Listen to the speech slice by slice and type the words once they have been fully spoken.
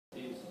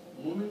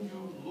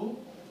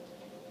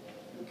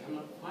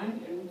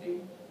find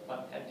anything,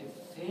 but at the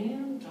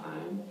same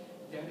time,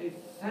 there is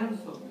sense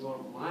of your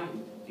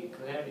mind, the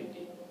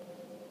clarity,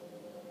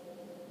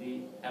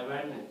 the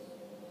awareness,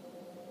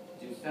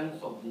 the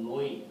sense of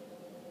knowing.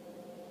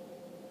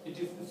 It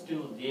is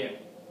still there.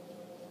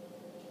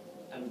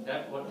 And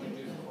that's what it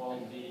is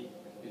called the,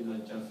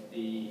 just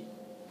the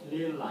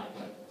clear light,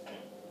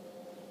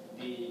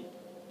 the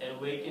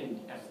awakened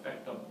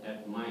aspect of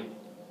that mind.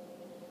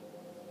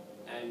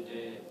 And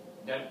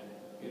that,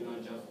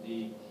 just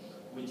the,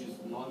 which is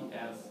known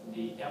as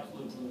the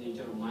absolute true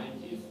nature of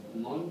mind, is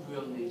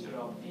non-dual nature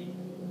of the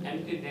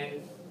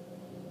emptiness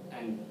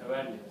and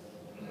awareness,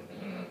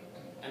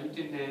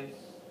 emptiness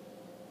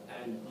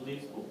and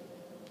blissful,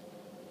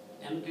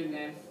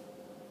 emptiness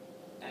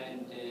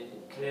and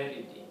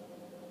clarity.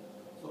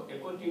 So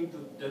according to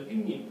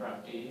Dakini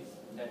practice,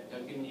 that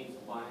Dakini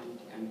find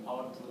and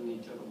our true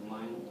nature of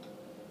mind,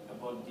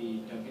 about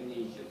the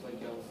Dakini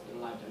Shitvakyal's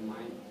enlightened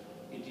mind,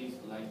 it is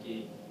like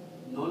a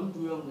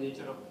non-dual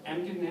nature of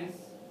emptiness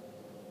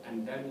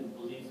and then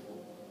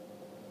blissful.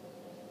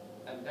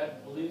 And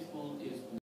that blissful is